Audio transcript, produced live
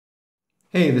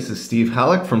Hey, this is Steve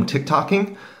Halleck from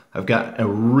TikToking. I've got a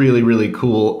really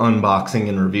cool unboxing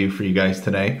and review for you guys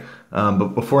today.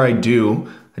 But before I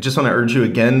do, I just want to urge you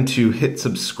again to hit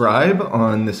subscribe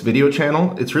on this video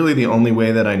channel. It's really the only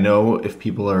way that I know if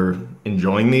people are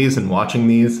enjoying these and watching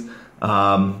these,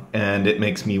 and it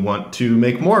makes me want to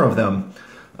make more of them.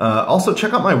 Also,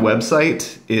 check out my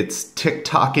website. It's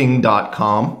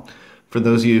TikToking.com. For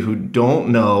those of you who don't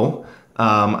know,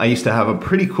 I used to have a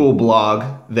pretty cool blog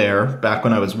there back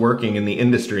when I was working in the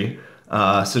industry.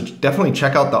 So definitely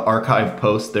check out the archive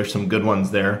posts. There's some good ones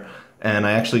there. And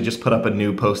I actually just put up a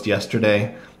new post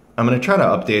yesterday. I'm going to try to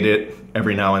update it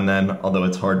every now and then, although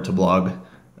it's hard to blog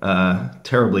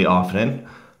terribly often.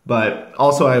 But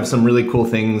also I have some really cool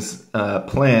things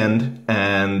planned,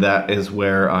 and that is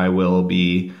where I will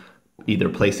be either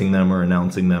placing them or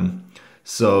announcing them.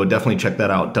 So definitely check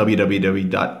that out,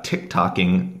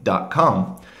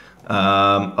 www.tiktoking.com.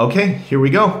 Okay, here we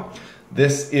go.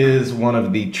 This is one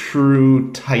of the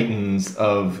true titans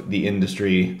of the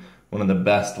industry, one of the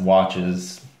best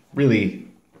watches really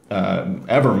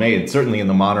ever made, certainly in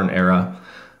the modern era.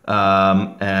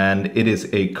 And it is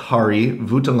a Kari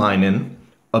Voutilainen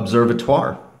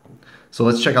Observatoire. So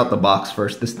let's check out the box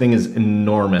first. This thing is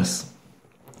enormous.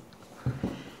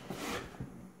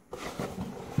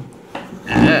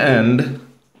 And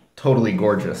totally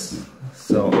gorgeous.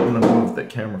 So I'm gonna move the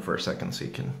camera for a second so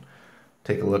you can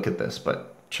take a look at this,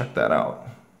 but check that out.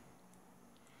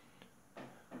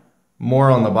 More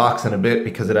on the box in a bit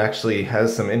because it actually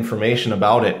has some information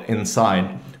about it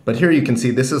inside. But here you can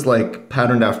see this is like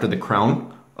patterned after the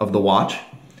crown of the watch,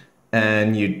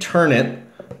 and you turn it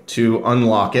to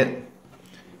unlock it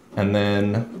and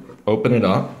then open it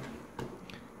up,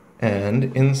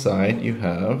 and inside you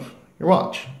have your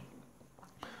watch.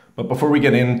 But before we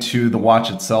get into the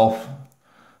watch itself,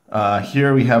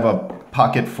 here we have a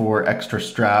pocket for extra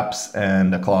straps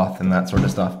and a cloth and that sort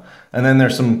of stuff. And then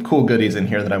there's some cool goodies in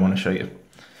here that I want to show you.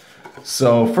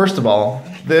 So first of all,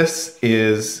 this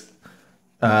is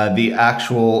the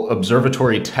actual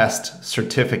observatory test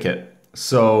certificate.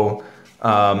 So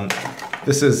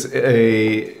this is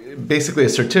basically a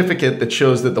certificate that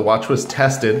shows that the watch was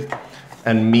tested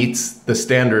and meets the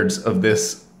standards of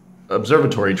this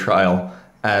observatory trial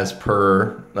as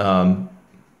per,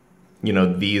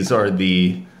 these are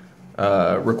the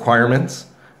requirements,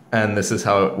 and this is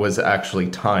how it was actually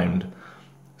timed.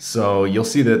 So you'll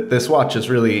see that this watch is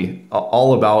really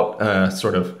all about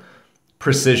sort of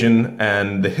precision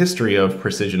and the history of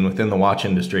precision within the watch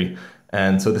industry.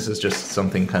 And so this is just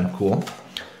something kind of cool.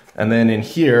 And then in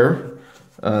here,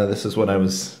 this is what I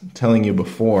was telling you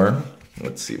before.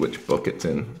 Let's see which book it's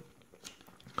in.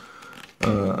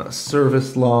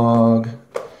 Service log.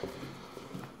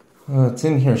 It's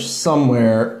in here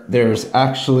somewhere. There's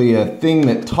actually a thing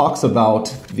that talks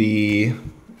about the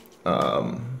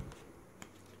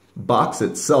box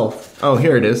itself. Oh,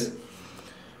 here it is.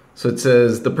 So it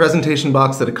says, the presentation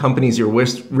box that accompanies your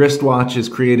wristwatch is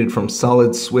created from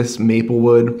solid Swiss maple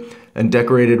wood and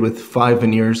decorated with 5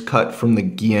 veneers cut from the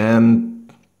Guyana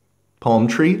palm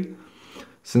tree.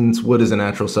 Since wood is a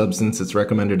natural substance, it's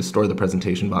recommended to store the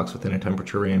presentation box within a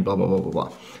temperature range, blah, blah, blah, blah,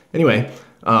 blah. Anyway,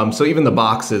 so even the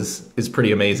box is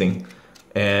pretty amazing.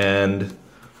 And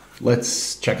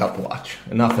let's check out the watch.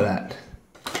 Enough of that.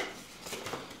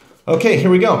 Okay, here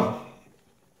we go.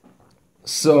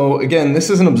 So again,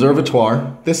 this is an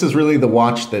Observatoire. This is really the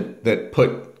watch that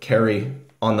put Kari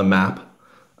on the map,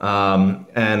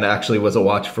 and actually was a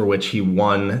watch for which he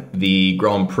won the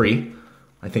Grand Prix,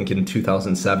 I think in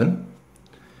 2007.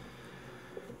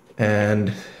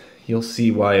 And you'll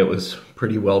see why it was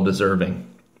pretty well deserving.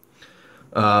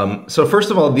 So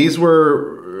first of all, these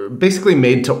were basically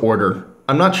made to order.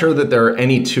 I'm not sure that there are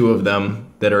any two of them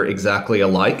that are exactly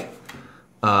alike.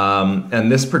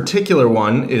 And this particular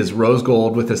one is rose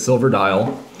gold with a silver dial.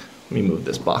 Let me move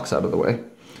this box out of the way.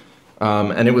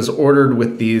 And it was ordered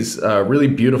with these really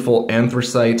beautiful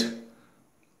anthracite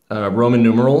Roman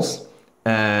numerals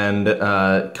and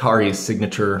Kari's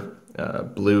signature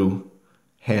blue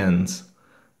hands.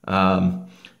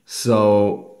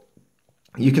 So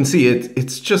you can see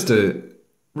it's just a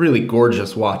really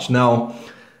gorgeous watch. Now,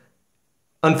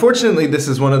 unfortunately, this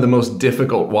is one of the most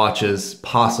difficult watches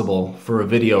possible for a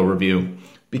video review,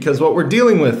 because what we're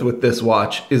dealing with this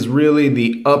watch is really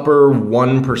the upper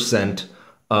 1%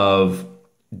 of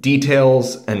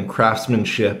details and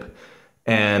craftsmanship,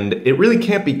 and it really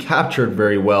can't be captured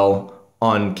very well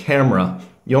on camera.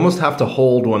 You almost have to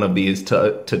hold one of these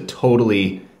to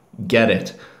totally get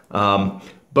it.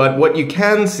 But what you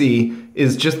can see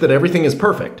is just that everything is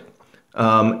perfect.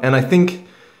 And I think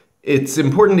it's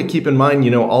important to keep in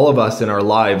mind, all of us in our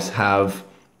lives have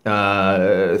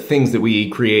things that we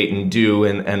create and do,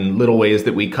 and little ways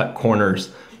that we cut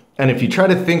corners. And if you try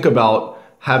to think about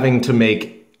having to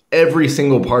make every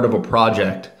single part of a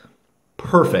project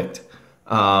perfect,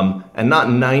 and not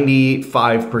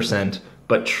 95%,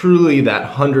 but truly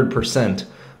that 100%,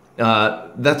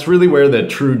 that's really where the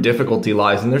true difficulty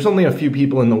lies. And there's only a few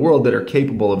people in the world that are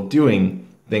capable of doing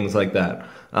things like that.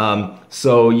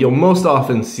 So you'll most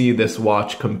often see this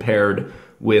watch compared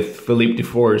with Philippe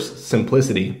Dufour's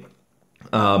Simplicity.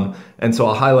 And so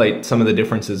I'll highlight some of the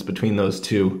differences between those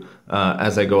two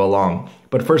as I go along.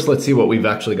 But first, let's see what we've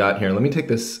actually got here. Let me take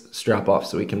this strap off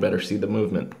so we can better see the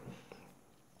movement.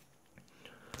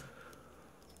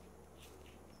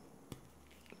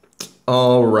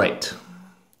 All right.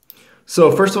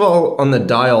 So first of all, on the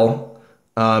dial,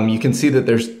 you can see that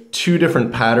there's two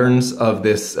different patterns of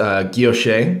this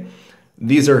guilloche.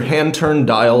 These are hand-turned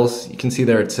dials. You can see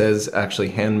there it says actually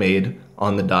handmade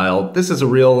on the dial. This is a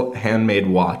real handmade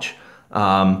watch.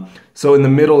 So in the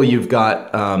middle, you've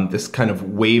got this kind of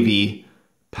wavy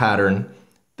pattern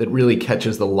that really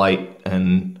catches the light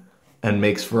and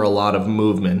makes for a lot of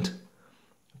movement.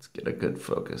 Let's get a good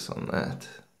focus on that.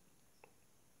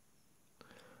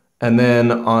 And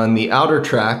then on the outer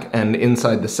track and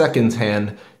inside the seconds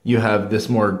hand, you have this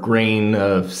more grain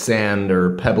of sand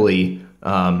or pebbly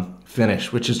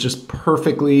finish, which is just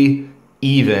perfectly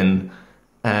even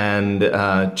and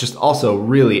just also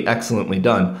really excellently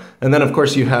done. And then of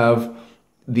course you have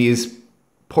these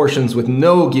portions with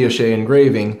no guilloche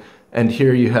engraving, and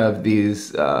here you have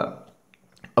these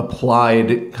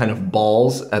applied kind of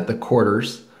balls at the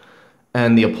quarters,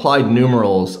 and the applied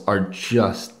numerals are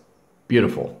just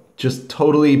beautiful. Just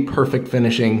totally perfect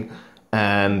finishing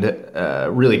and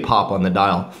really pop on the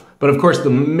dial. But of course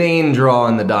the main draw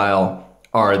on the dial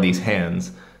are these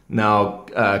hands. Now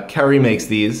Kari makes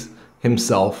these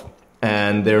himself,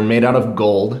 and they're made out of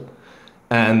gold,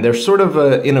 and they're sort of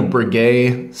in a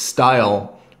breguet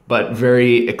style, but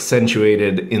very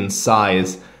accentuated in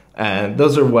size, and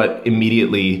those are what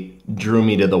immediately drew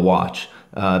me to the watch.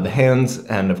 The hands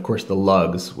and of course the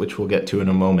lugs, which we'll get to in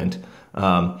a moment.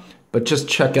 But just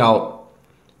check out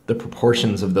the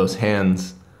proportions of those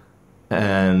hands,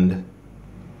 and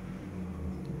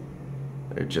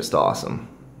they're just awesome.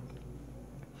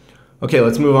 Okay,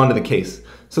 let's move on to the case.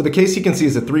 So the case, you can see,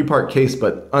 is a three-part case,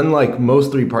 but unlike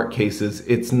most three-part cases,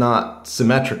 it's not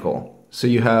symmetrical. So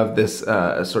you have this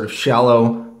sort of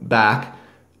shallow back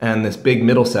and this big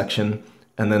middle section,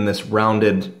 and then this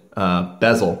rounded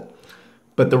bezel.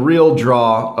 But the real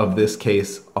draw of this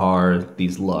case are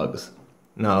these lugs.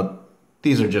 Now,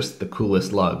 these are just the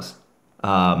coolest lugs.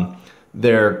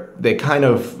 They kind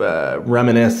of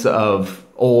reminisce of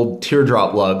old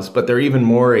teardrop lugs, but they're even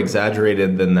more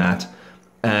exaggerated than that.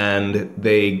 And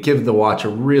they give the watch a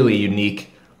really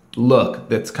unique look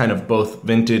that's kind of both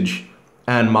vintage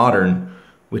and modern,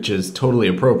 which is totally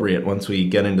appropriate. Once we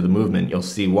get into the movement, you'll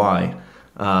see why.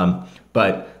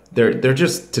 But they're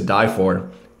just to die for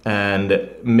and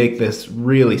make this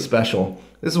really special.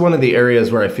 This is one of the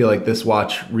areas where I feel like this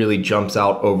watch really jumps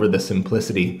out over the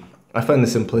Simplicity. I find the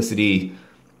Simplicity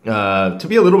to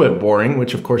be a little bit boring,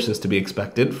 which of course is to be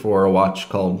expected for a watch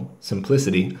called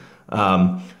Simplicity.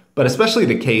 But especially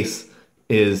the case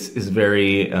is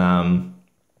very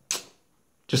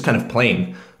just kind of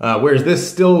plain. Whereas this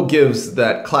still gives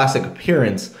that classic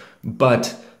appearance,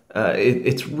 but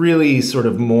it's really sort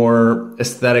of more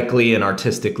aesthetically and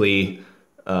artistically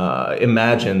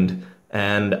imagined.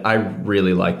 And I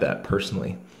really like that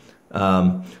personally.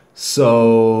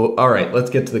 So, all right, let's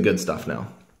get to the good stuff now.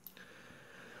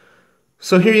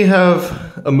 So here you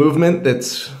have a movement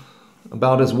that's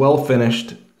about as well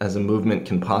finished as a movement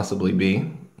can possibly be.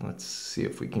 Let's see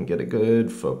if we can get a good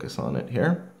focus on it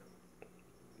here.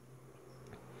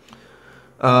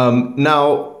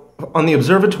 Now, on the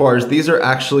Observatoires, these are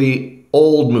actually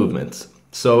old movements.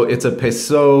 So it's a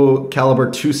Peugeot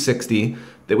caliber 260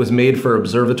 that was made for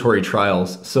observatory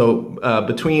trials. So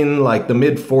between like the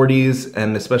mid 40s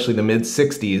and especially the mid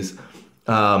 60s,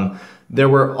 there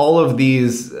were all of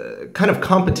these kind of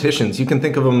competitions. You can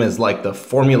think of them as like the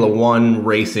Formula One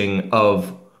racing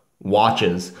of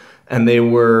watches. And they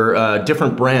were,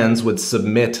 different brands would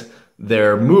submit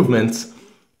their movements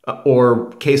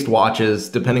or cased watches,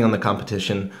 depending on the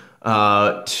competition,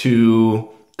 to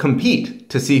compete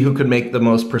to see who could make the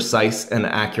most precise and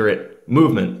accurate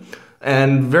movement.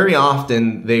 And very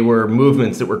often they were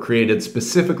movements that were created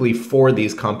specifically for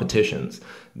these competitions.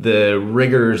 The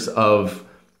rigors of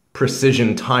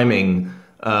precision timing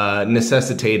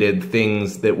necessitated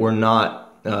things that were not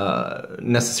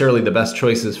necessarily the best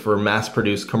choices for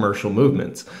mass-produced commercial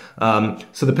movements.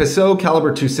 So the Peugeot caliber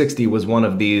 260 was one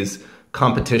of these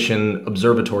competition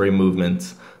observatory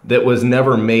movements that was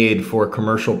never made for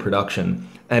commercial production.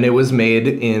 And it was made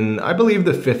in, I believe,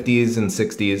 the 50s and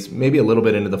 60s, maybe a little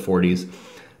bit into the 40s.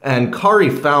 And Kari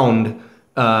found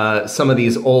some of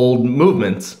these old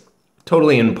movements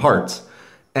totally in parts.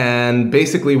 And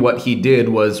basically what he did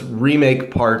was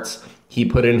remake parts. He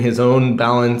put in his own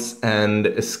balance and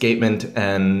escapement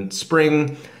and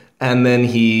spring, and then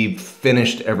he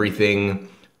finished everything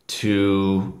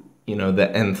to, you know,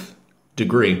 the nth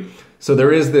degree. So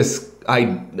there is this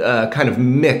kind of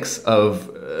mix of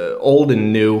old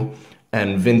and new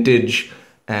and vintage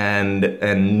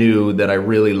and new that I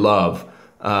really love.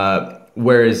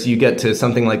 Whereas you get to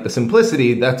something like the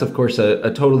Simplicity, that's of course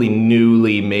a totally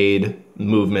newly made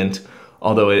movement,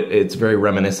 although it's very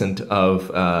reminiscent of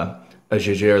a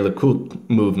Jaeger-LeCoultre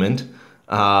movement.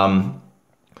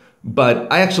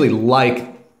 But I actually like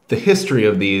the history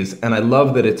of these, and I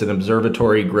love that it's an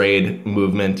observatory grade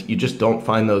movement. You just don't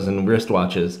find those in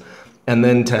wristwatches. And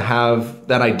then to have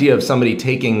that idea of somebody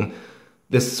taking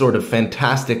this sort of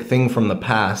fantastic thing from the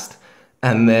past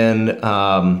and then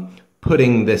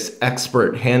putting this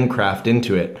expert handcraft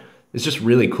into it is just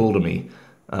really cool to me.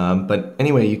 But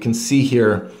anyway, you can see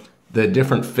here the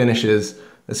different finishes,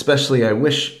 especially I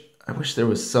wish there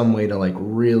was some way to like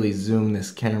really zoom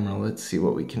this camera. Let's see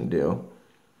what we can do.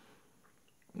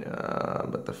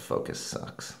 But the focus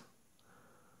sucks.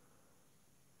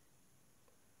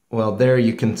 Well, there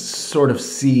you can sort of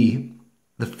see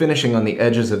the finishing on the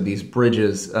edges of these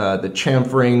bridges, the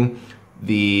chamfering,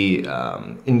 the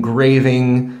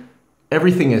engraving.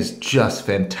 Everything is just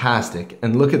fantastic.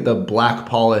 And look at the black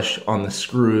polish on the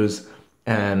screws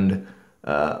and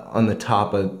on the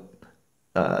top of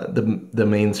the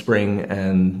mainspring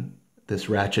and this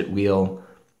ratchet wheel.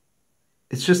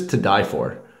 It's just to die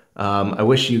for. I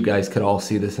wish you guys could all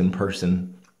see this in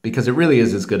person because it really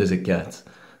is as good as it gets.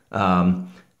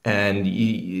 And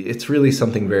it's really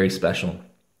something very special.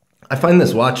 I find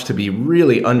this watch to be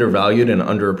really undervalued and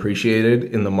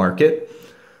underappreciated in the market.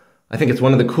 I think it's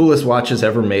one of the coolest watches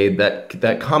ever made.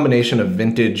 That combination of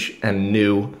vintage and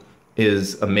new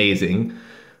is amazing.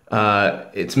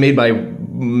 It's made by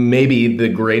maybe the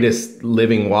greatest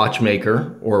living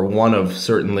watchmaker, or one of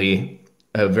certainly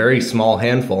a very small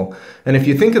handful. And if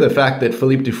you think of the fact that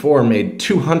Philippe Dufour made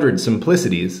 200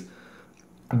 Simplicities,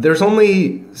 there's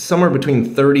only somewhere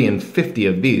between 30 and 50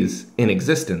 of these in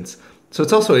existence. So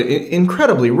it's also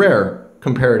incredibly rare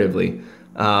comparatively.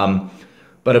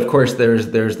 But of course,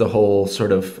 there's the whole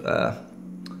sort of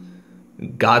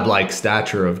godlike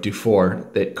stature of Dufour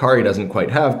that Kari doesn't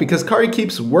quite have, because Kari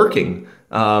keeps working.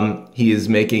 He is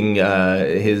making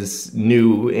his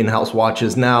new in-house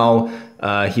watches now.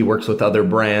 He works with other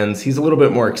brands. He's a little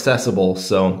bit more accessible,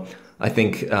 so I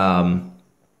think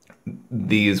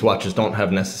these watches don't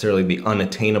have necessarily the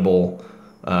unattainable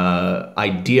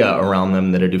idea around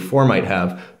them that a Dufour might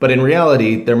have, but in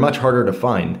reality, they're much harder to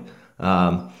find.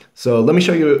 So let me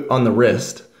show you on the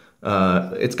wrist.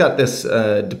 It's got this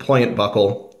deployant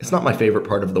buckle. It's not my favorite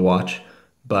part of the watch,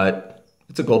 but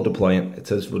it's a gold deployant. It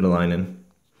says Voutilainen.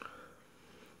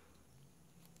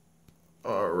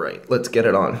 All right, let's get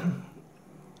it on.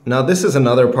 Now this is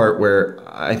another part where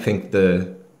I think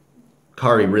the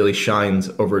Kari really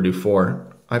shines over Dufour.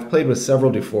 I've played with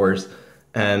several Dufours,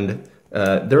 and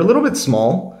they're a little bit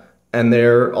small, and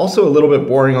they're also a little bit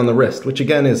boring on the wrist, which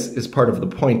again is part of the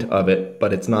point of it,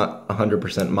 but it's not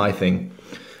 100% my thing.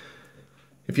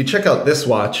 If you check out this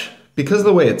watch, because of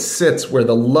the way it sits, where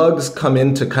the lugs come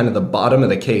into kind of the bottom of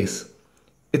the case,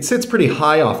 it sits pretty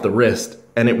high off the wrist,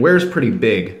 and it wears pretty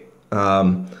big.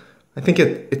 I think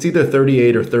it's either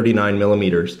 38 or 39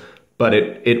 millimeters, but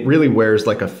it really wears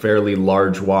like a fairly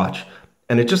large watch,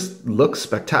 and it just looks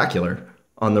spectacular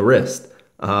on the wrist.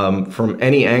 From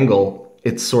any angle,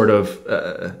 it's sort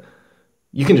of,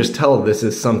 you can just tell this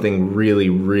is something really,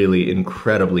 really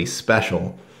incredibly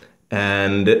special.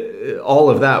 And all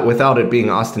of that without it being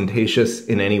ostentatious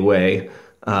in any way.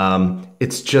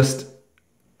 It's just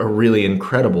a really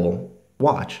incredible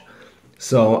watch.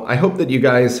 So I hope that you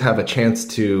guys have a chance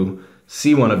to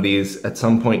see one of these at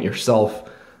some point yourself.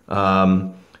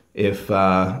 If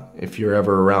you're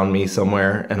ever around me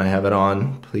somewhere and I have it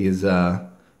on, please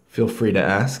feel free to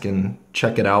ask and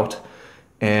check it out.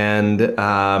 And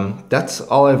that's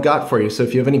all I've got for you. So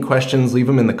if you have any questions, leave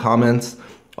them in the comments.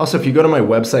 Also, if you go to my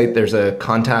website, there's a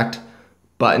contact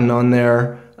button on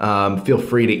there. Feel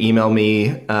free to email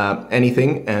me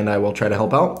anything, and I will try to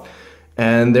help out.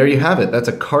 And there you have it. That's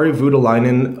a Kari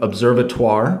Voutilainen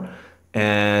Observatoire,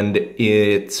 and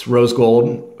it's rose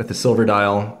gold with a silver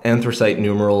dial, anthracite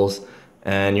numerals,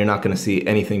 and you're not going to see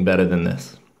anything better than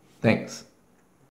this. Thanks.